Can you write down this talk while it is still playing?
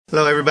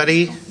Hello,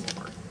 everybody.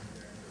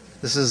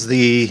 This is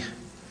the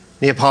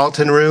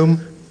Neapolitan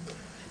room.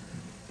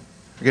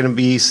 We're going to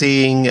be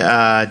seeing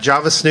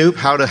JavaSnoop,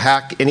 how to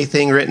hack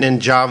anything written in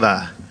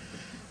Java.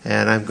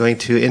 And I'm going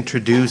to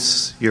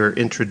introduce your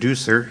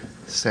introducer,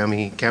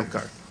 Sami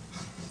Kamkar.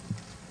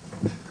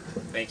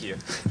 Thank you.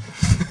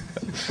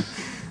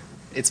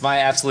 It's my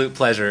absolute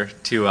pleasure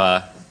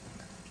to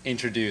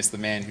introduce the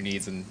man who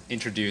needs an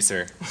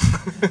introducer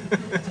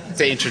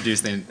to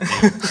introduce the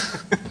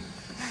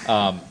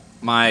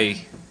my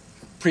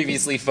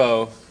previously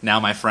foe, now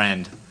my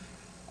friend,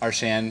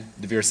 Arshan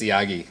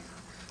Dabirsiaghi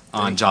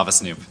on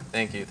JavaSnoop.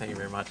 Thank you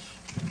very much.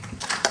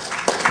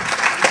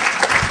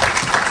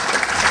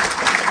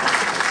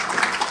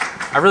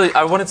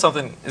 I wanted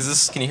something.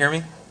 Can you hear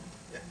me?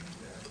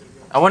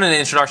 I wanted an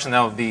introduction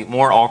that would be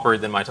more awkward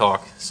than my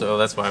talk, so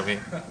that's why we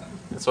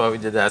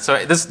did that.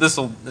 So this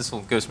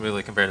will go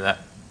smoothly compared to that.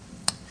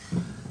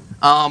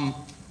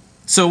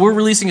 So we're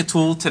releasing a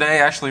tool today.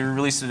 Actually, we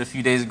released it a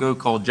few days ago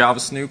called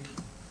JavaSnoop.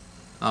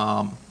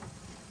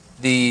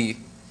 The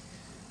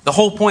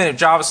whole point of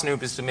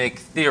JavaSnoop is to make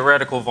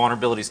theoretical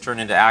vulnerabilities turn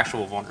into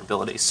actual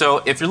vulnerabilities.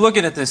 So if you're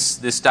looking at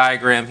this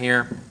diagram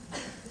here,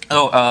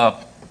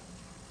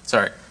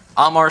 sorry.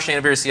 I'm Arshan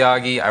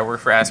Dabirsiaghi. I work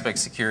for Aspect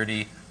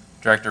Security,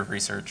 Director of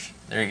Research.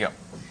 There you go.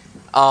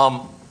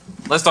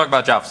 Let's talk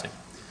about JavaSnoop.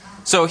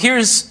 So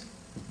here's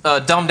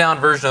a dumbed down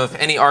version of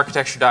any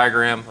architecture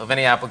diagram of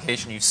any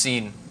application you've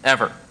seen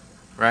ever,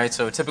 right?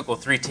 So a typical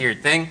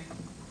three-tiered thing.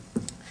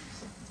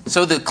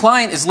 So the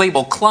client is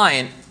labeled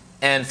client,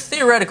 and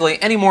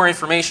theoretically any more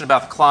information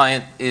about the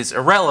client is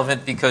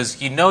irrelevant because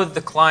you know that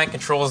the client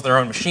controls their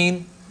own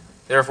machine,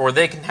 therefore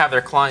they can have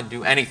their client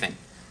do anything.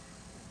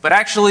 But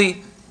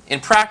actually,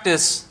 in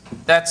practice,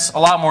 that's a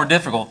lot more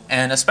difficult,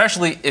 and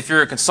especially if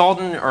you're a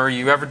consultant or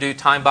you ever do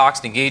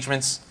time-boxed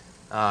engagements,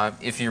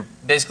 if you're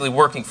basically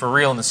working for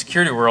real in the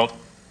security world,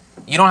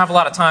 you don't have a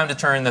lot of time to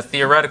turn the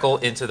theoretical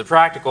into the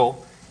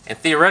practical, and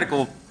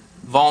theoretical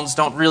vulns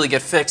don't really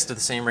get fixed at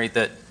the same rate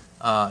that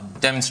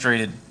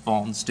demonstrated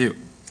vulns do.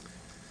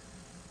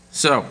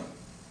 So,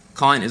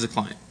 client is a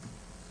client.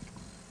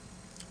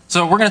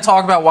 So we're going to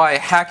talk about why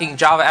hacking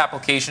Java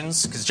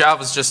applications, because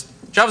Java's just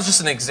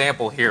an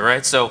example here,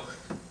 right? So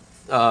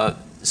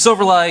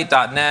Silverlight,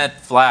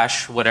 .NET,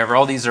 Flash, whatever,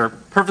 all these are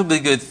perfectly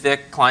good,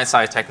 thick,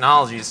 client-side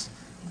technologies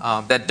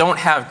that don't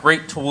have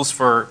great tools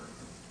for,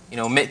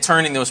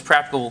 turning those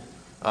practical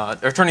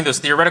or turning those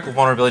theoretical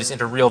vulnerabilities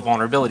into real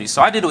vulnerabilities.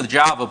 So I did it with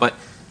Java, but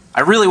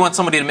I really want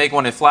somebody to make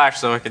one in Flash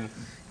so I can,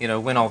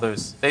 win all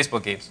those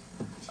Facebook games.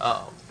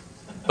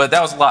 But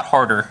that was a lot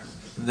harder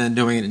than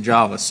doing it in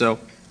Java. So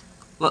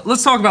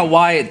let's talk about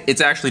why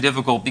it's actually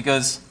difficult,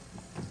 because,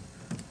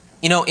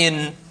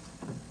 in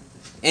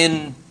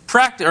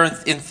practice or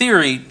in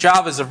theory,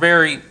 Java is a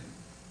very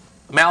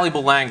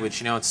malleable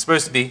language. It's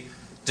supposed to be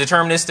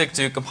deterministic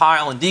to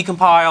compile and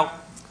decompile.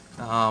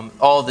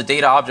 All the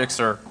data objects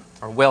are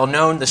well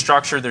known. The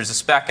structure, there's a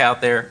spec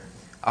out there.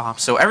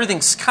 So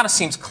everything kind of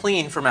seems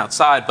clean from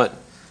outside, but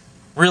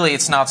really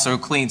it's not so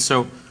clean.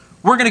 So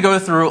we're going to go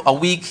through a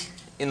week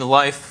in the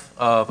life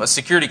of a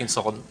security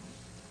consultant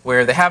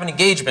where they have an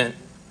engagement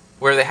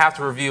where they have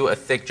to review a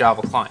thick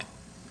Java client.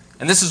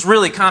 And this is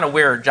really kind of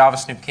where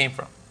JavaSnoop came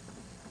from.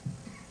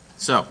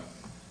 So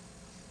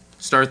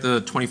start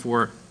the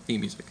 24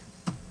 theme music.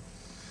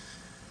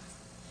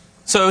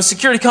 So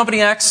security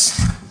company X,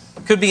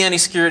 could be any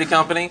security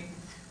company.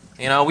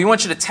 We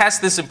want you to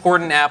test this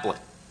important applet.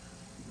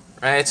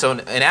 Right? So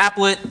an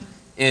applet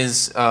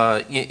is,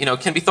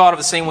 can be thought of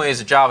the same way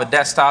as a Java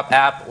desktop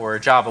app or a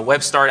Java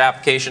web start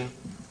application.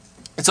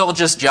 It's all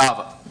just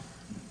Java,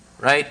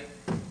 right?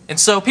 And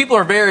so people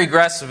are very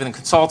aggressive in the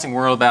consulting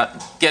world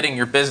about getting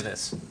your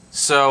business.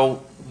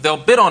 So they'll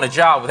bid on a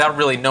job without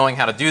really knowing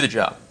how to do the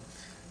job.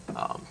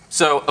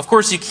 So of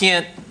course you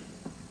can't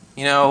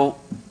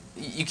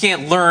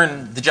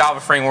learn the Java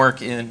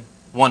framework in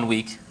 1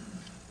 week,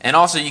 and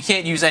also you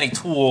can't use any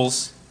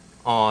tools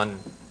on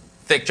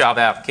thick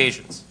Java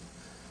applications.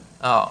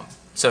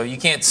 So you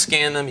can't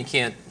scan them, you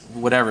can't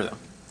whatever them.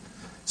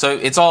 So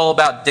it's all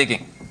about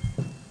digging.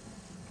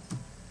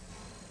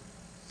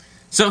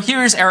 So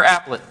here's our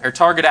applet, our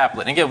target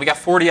applet. And again, we got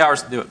 40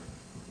 hours to do it.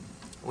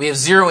 We have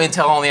zero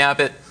intel on the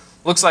applet.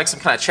 Looks like some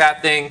kind of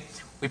chat thing.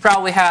 We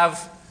probably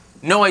have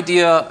no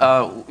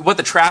idea what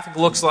the traffic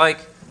looks like.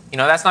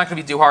 That's not going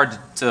to be too hard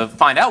to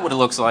find out what it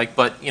looks like.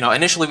 But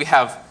initially we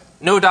have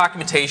no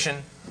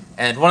documentation.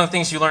 And one of the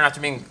things you learn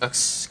after being a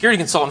security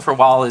consultant for a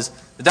while is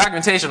the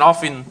documentation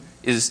often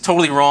is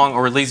totally wrong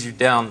or leads you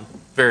down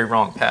very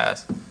wrong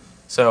paths.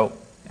 So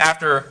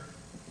after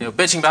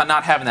bitching about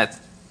not having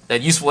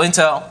that useful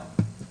intel,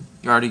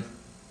 you're already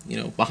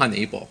behind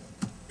the 8 ball.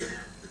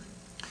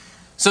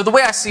 So the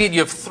way I see it, you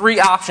have 3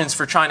 options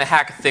for trying to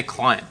hack a thick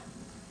client.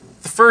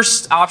 The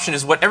first option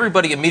is what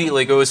everybody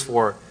immediately goes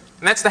for,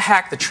 and that's to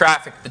hack the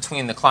traffic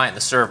between the client and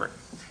the server.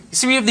 You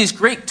see, we have these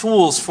great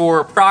tools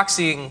for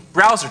proxying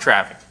browser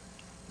traffic,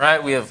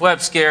 right? We have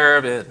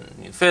WebScarab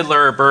and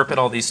Fiddler, Burp, and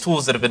all these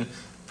tools that have been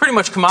pretty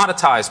much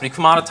commoditized. We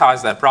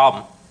commoditized that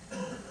problem.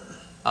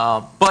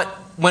 But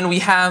when we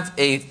have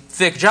a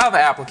thick Java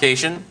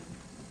application,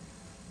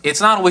 it's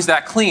not always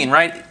that clean,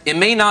 right? It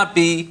may not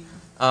be,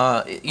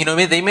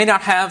 they may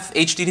not have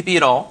HTTP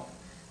at all.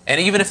 And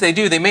even if they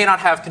do, they may not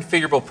have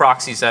configurable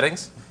proxy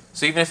settings.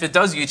 So even if it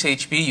does use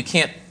HTTP, you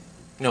can't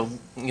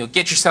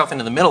get yourself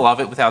into the middle of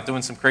it without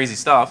doing some crazy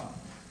stuff.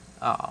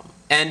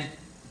 And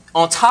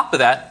on top of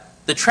that,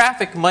 the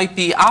traffic might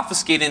be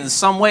obfuscated in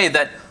some way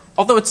that,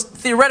 although it's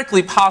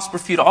theoretically possible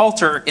for you to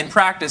alter, in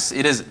practice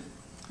it isn't.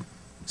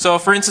 So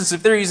for instance,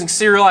 if they're using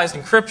serialized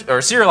encryption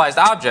or serialized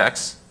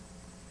objects,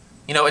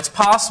 it's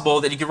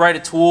possible that you could write a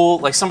tool,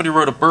 like somebody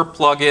wrote a burp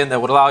plugin that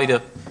would allow you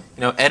to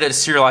edit a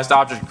serialized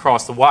object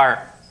across the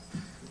wire.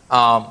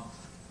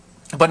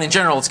 But in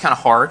general, it's kind of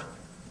hard.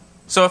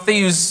 So if they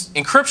use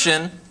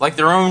encryption, like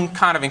their own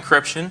kind of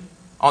encryption,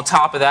 on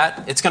top of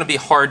that, it's going to be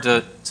hard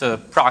to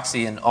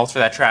proxy and alter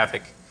that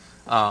traffic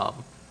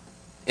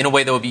in a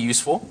way that would be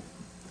useful.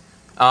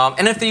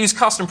 And if they use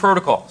custom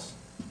protocols.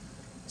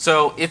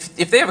 So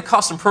if they have a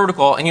custom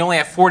protocol and you only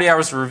have 40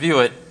 hours to review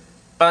it,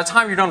 by the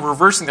time you're done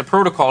reversing the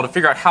protocol to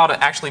figure out how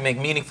to actually make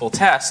meaningful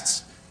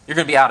tests, you're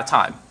going to be out of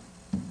time.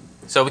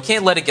 So we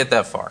can't let it get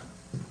that far.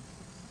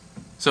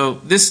 So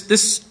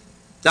this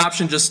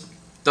option just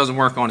doesn't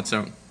work on its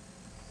own.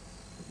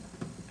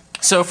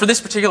 So for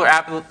this particular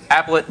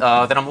applet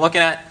that I'm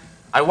looking at,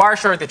 I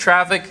Wireshark the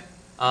traffic.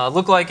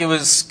 Looked like it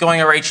was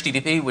going over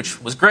HTTP,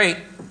 which was great.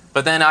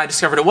 But then I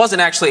discovered it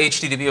wasn't actually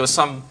HTTP. It was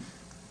some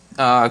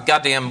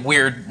goddamn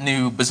weird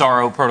new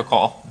bizarro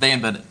protocol they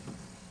invented.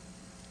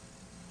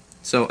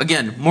 So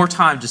again, more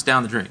time just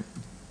down the drain.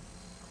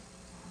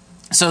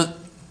 So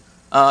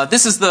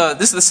this is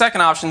the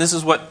second option. This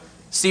is what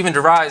Stephen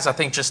DeRise, I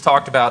think, just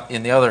talked about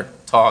in the other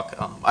talk.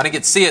 I didn't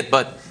get to see it,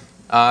 but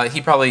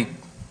he probably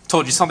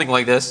told you something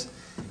like this.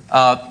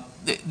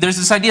 There's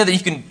this idea that you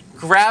can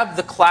grab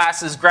the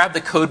classes, grab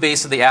the code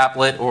base of the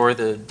applet or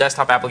the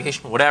desktop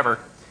application, whatever,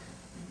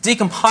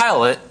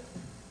 decompile it,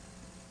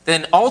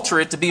 then alter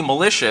it to be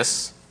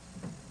malicious,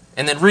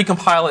 and then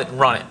recompile it and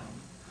run it.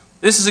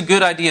 This is a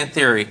good idea in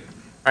theory.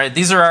 Right?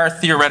 These are our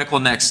theoretical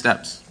next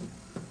steps.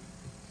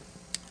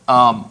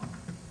 But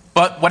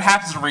what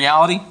happens in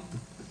reality?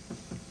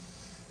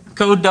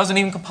 Code doesn't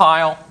even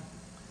compile.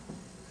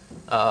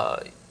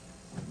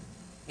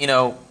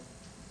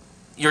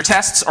 Your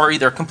tests are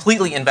either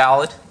completely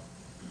invalid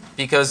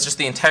because just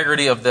the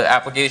integrity of the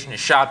application is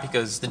shot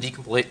because the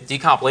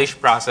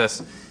decompilation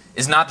process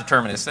is not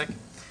deterministic,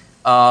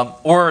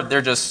 or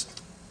they're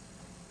just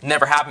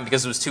never happened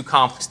because it was too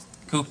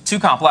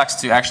complex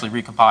to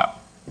actually recompile.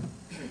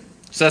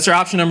 So that's our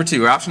option number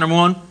two. Our option number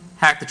one,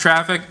 hack the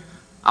traffic.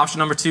 Option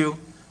number two,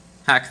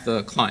 hack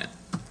the client.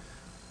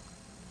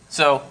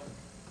 So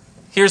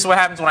here's what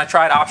happens when I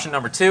tried option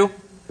number two.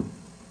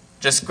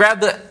 Just grab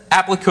the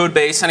applet code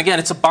base, and again,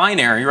 it's a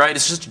binary, right?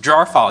 It's just a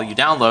jar file you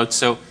download,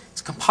 so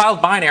it's a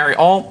compiled binary.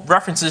 All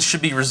references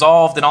should be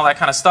resolved and all that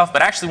kind of stuff,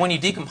 but actually when you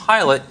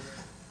decompile it,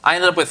 I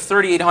ended up with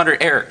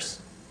 3,800 errors.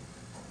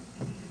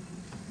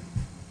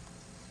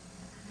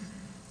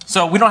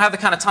 So we don't have the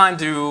kind of time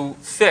to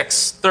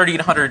fix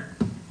 3,800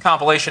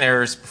 compilation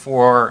errors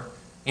before,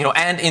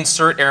 and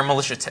insert error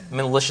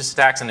malicious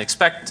attacks and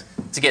expect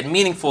to get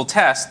meaningful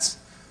tests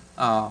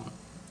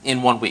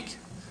in 1 week.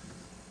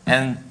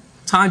 And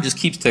time just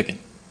keeps ticking.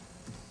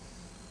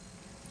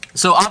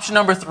 So option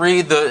number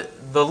three, the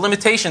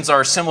limitations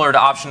are similar to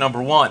option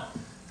number one.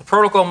 The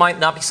protocol might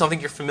not be something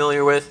you're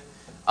familiar with.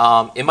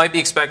 It might be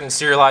expecting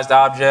serialized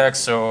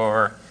objects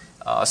or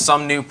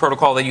some new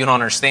protocol that you don't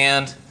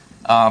understand.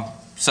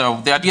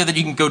 So the idea that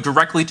you can go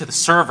directly to the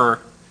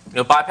server,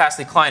 bypass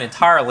the client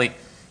entirely,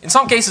 in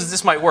some cases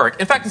this might work.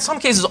 In fact, in some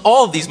cases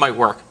all of these might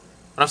work.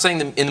 But I'm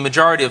saying in the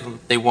majority of them,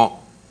 they won't.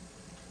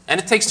 And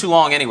it takes too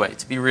long anyway,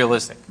 to be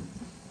realistic.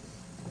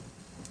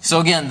 So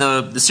again,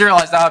 the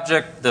serialized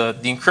object, the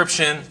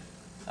encryption,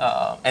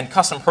 and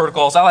custom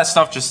protocols, all that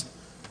stuff just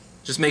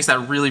makes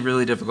that really,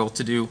 really difficult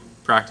to do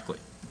practically.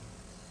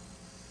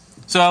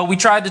 So we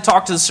tried to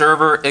talk to the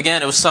server.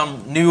 Again, it was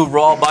some new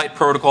raw byte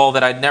protocol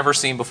that I'd never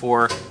seen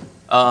before.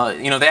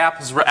 The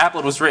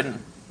applet was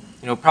written,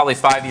 probably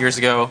 5 years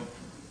ago.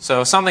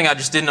 So something I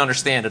just didn't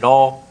understand at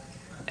all.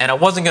 And I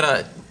wasn't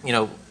going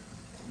to,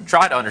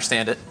 try to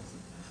understand it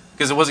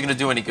because it wasn't going to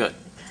do any good.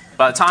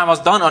 By the time I was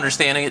done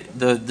understanding it,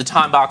 the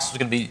time box was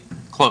going to be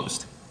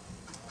closed.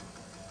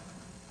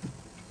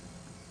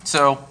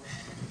 So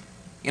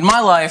in my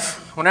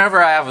life,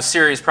 whenever I have a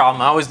serious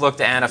problem, I always look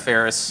to Anna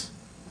Faris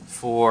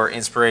for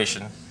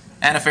inspiration.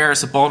 Anna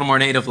Faris, a Baltimore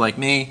native like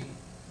me,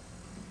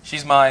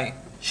 she's my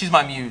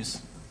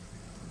muse.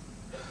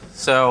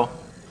 So I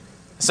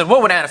said,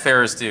 what would Anna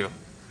Faris do?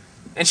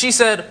 And she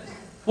said,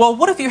 well,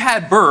 what if you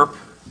had burp,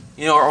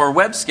 or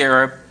web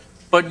scarab,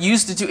 but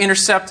used it to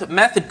intercept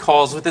method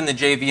calls within the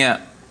JVM?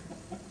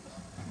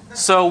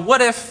 So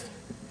what if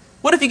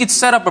you could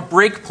set up a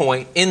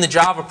breakpoint in the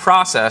Java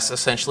process,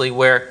 essentially,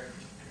 where,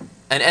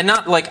 and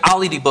not like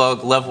Ali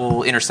debug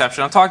level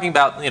interception. I'm talking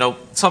about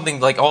something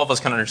like all of us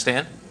can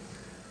understand.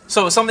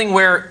 So something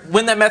where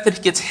when that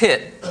method gets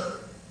hit,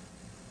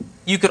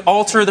 you could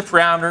alter the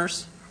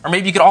parameters, Or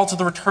maybe you could alter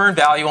the return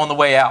value on the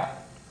way out.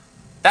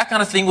 That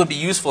kind of thing would be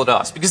useful to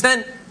us. Because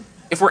then,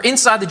 if we're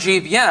inside the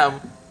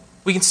JVM,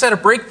 we can set a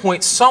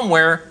breakpoint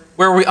somewhere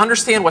where we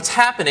understand what's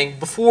happening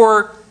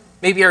before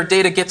maybe our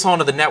data gets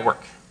onto the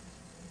network.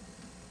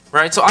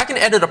 Right? So I can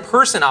edit a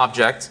person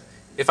object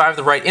if I have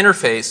the right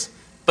interface,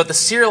 but the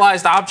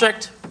serialized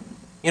object,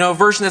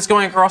 version that's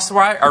going across the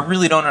wire, I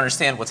really don't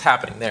understand what's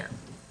happening there.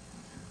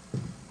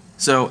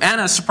 So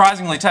Anna is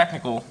surprisingly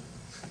technical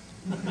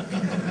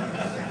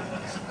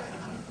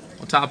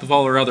on top of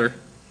all her other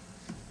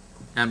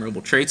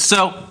admirable traits.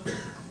 So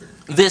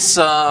this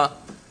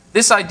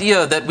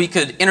idea that we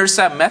could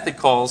intercept method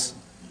calls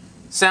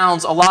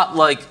sounds a lot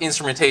like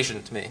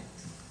instrumentation to me.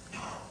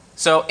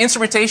 So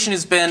instrumentation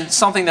has been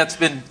something that's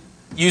been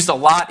used a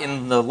lot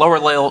in the lower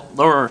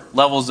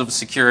levels of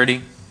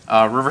security,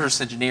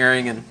 reverse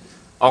engineering and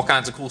all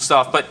kinds of cool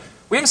stuff. But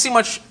we haven't seen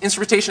much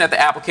instrumentation at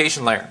the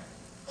application layer.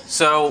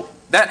 So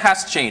that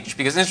has to change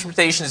because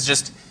instrumentation is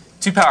just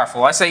too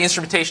powerful. I say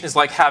instrumentation is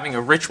like having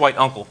a rich white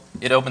uncle.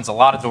 It opens a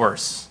lot of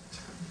doors.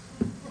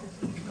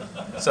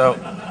 So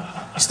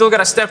you still got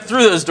to step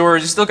through those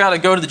doors. You still got to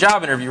go to the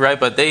job interview, right?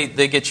 But they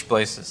get you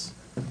places.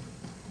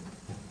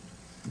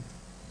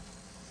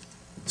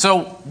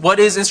 So what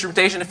is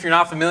instrumentation if you're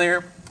not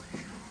familiar?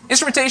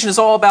 Instrumentation is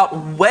all about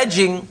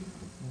wedging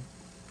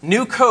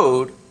new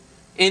code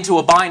into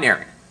a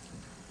binary.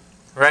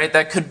 Right?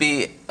 That could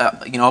be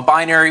a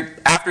binary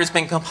after it's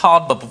been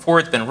compiled but before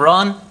it's been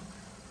run,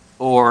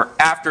 or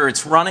after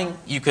it's running,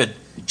 you could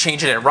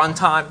change it at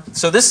runtime.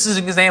 So this is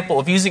an example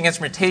of using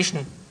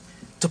instrumentation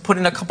to put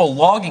in a couple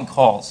logging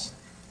calls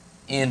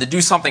in the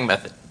do something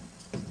method.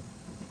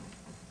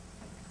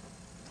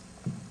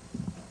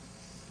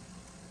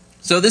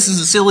 So this is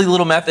a silly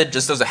little method,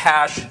 just does a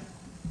hash,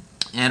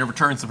 and it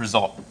returns the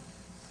result.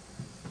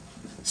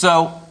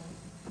 So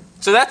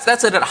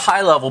that's it at a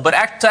high level, but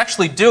to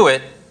actually do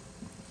it,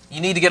 you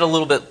need to get a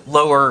little bit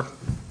lower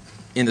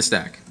in the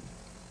stack.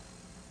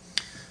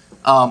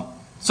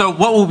 So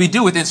what will we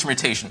do with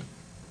instrumentation?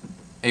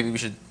 Maybe we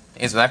should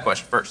answer that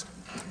question first.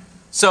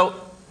 So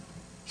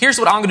here's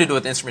what I'm going to do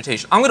with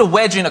instrumentation. I'm going to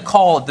wedge in a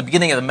call at the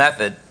beginning of the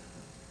method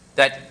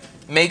that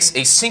makes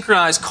a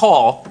synchronized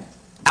call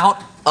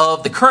out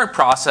of the current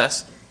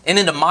process and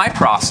into my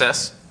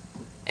process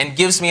and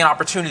gives me an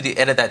opportunity to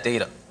edit that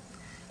data.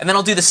 And then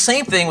I'll do the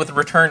same thing with the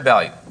return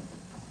value.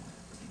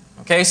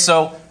 Okay,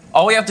 so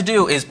all we have to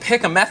do is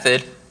pick a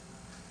method,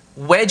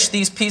 wedge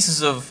these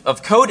pieces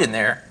of code in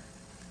there,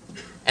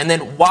 and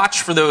then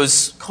watch for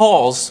those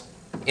calls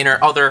in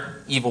our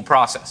other evil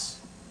process.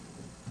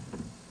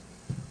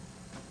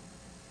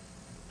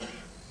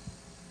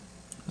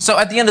 So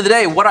at the end of the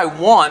day, what I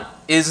want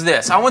is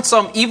this. I want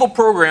some evil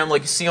program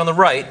like you see on the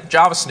right,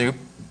 JavaSnoop,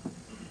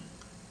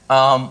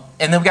 and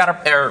then we've got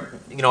our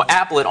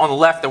applet on the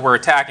left that we're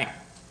attacking.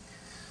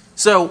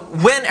 So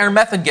when our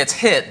method gets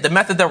hit, the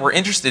method that we're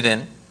interested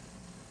in,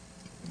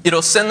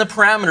 it'll send the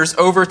parameters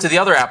over to the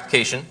other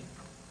application,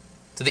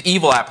 to the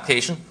evil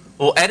application.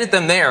 We'll edit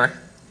them there,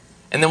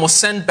 and then we'll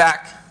send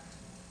back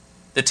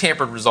the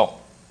tampered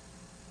result.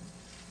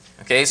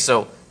 Okay,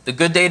 so the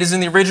good data is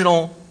in the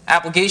original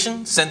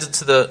application, sends it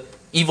to the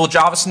evil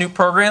JavaSnoop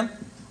program.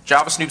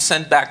 JavaSnoop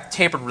sends back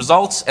tampered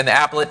results, and the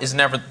applet is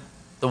never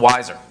the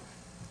wiser.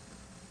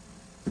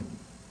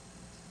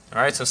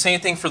 All right, so same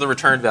thing for the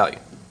return value.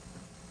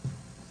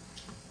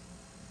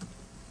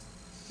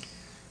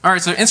 All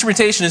right, so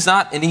instrumentation is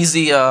not an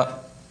easy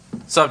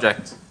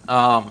subject,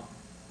 and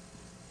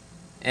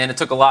it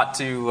took a lot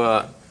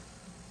to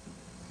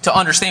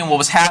understand what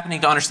was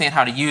happening, to understand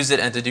how to use it,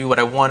 and to do what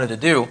I wanted to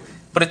do.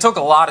 But it took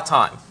a lot of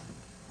time,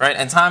 right?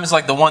 And time is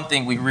like the one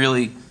thing we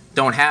really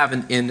don't have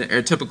in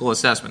a typical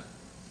assessment.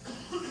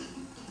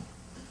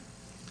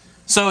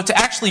 So to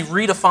actually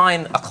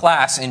redefine a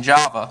class in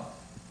Java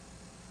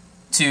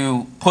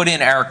to put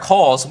in our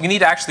calls, we need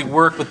to actually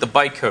work with the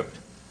bytecode.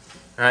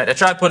 All right, I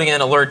tried putting in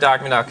alert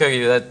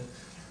document.cookie, that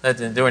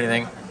didn't do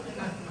anything.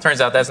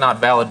 Turns out that's not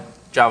valid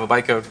Java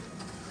bytecode.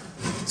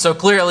 So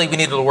clearly we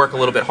needed to work a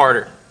little bit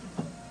harder.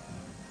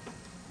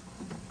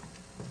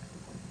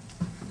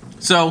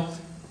 So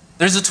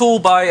there's a tool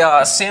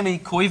by Sami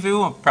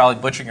Koivu, I'm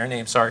probably butchering her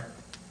name, sorry.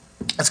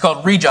 It's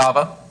called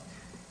ReJava,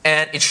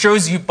 and it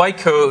shows you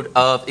bytecode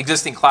of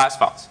existing class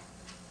files.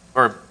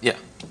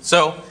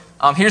 So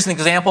here's an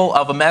example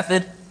of a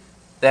method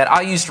that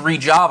I used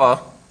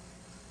ReJava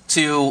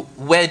to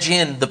wedge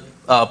in the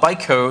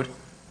bytecode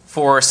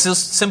for a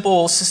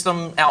simple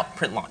system out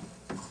print line.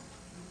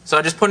 So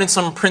I just put in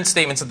some print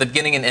statements at the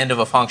beginning and end of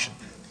a function.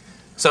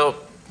 So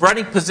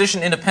writing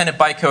position independent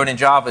bytecode in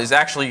Java is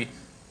actually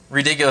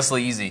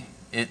ridiculously easy.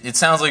 It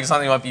sounds like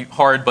something that might be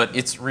hard, but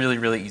it's really,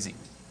 really easy.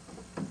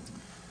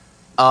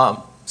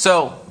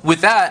 So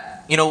with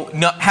that,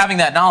 having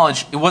that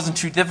knowledge, it wasn't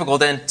too difficult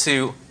then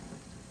to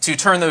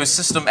turn those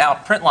system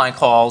out print line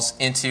calls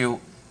into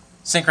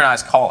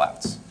synchronized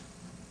callouts.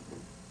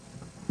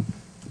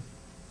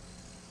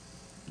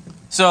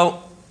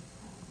 So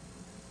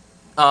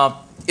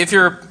if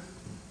you're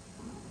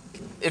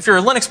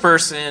a Linux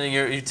person and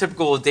you're your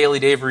typical daily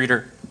Dave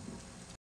reader,